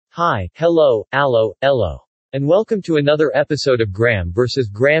Hi, hello, allo, ello. And welcome to another episode of Graham vs.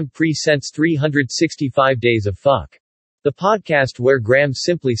 Graham Presents 365 Days of Phuck. The podcast where Graham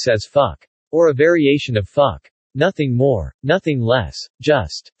simply says fuck. Or a variation of fuck. Nothing more, nothing less,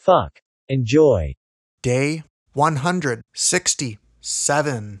 just fuck. Enjoy. Day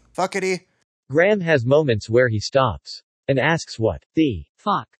 167. Fuckity. Graham has moments where he stops and asks what the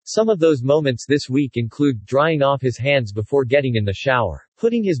fuck. Some of those moments this week include drying off his hands before getting in the shower,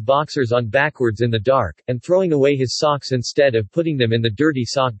 putting his boxers on backwards in the dark, and throwing away his socks instead of putting them in the dirty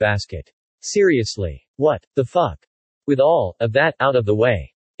sock basket. Seriously. What the fuck? With all of that out of the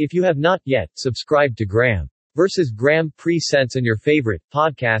way, if you have not yet subscribed to Graham vs. Graham Presents on your favorite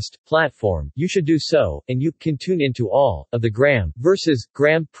podcast platform, you should do so, and you can tune into all of the Graham vs.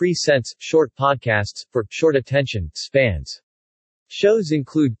 Graham Presents short podcasts for short attention spans. Shows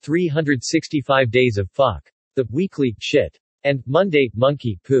include 365 Days of Phuck, The Weekly Shit, and Monday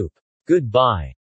Monkey Poop. Goodbye.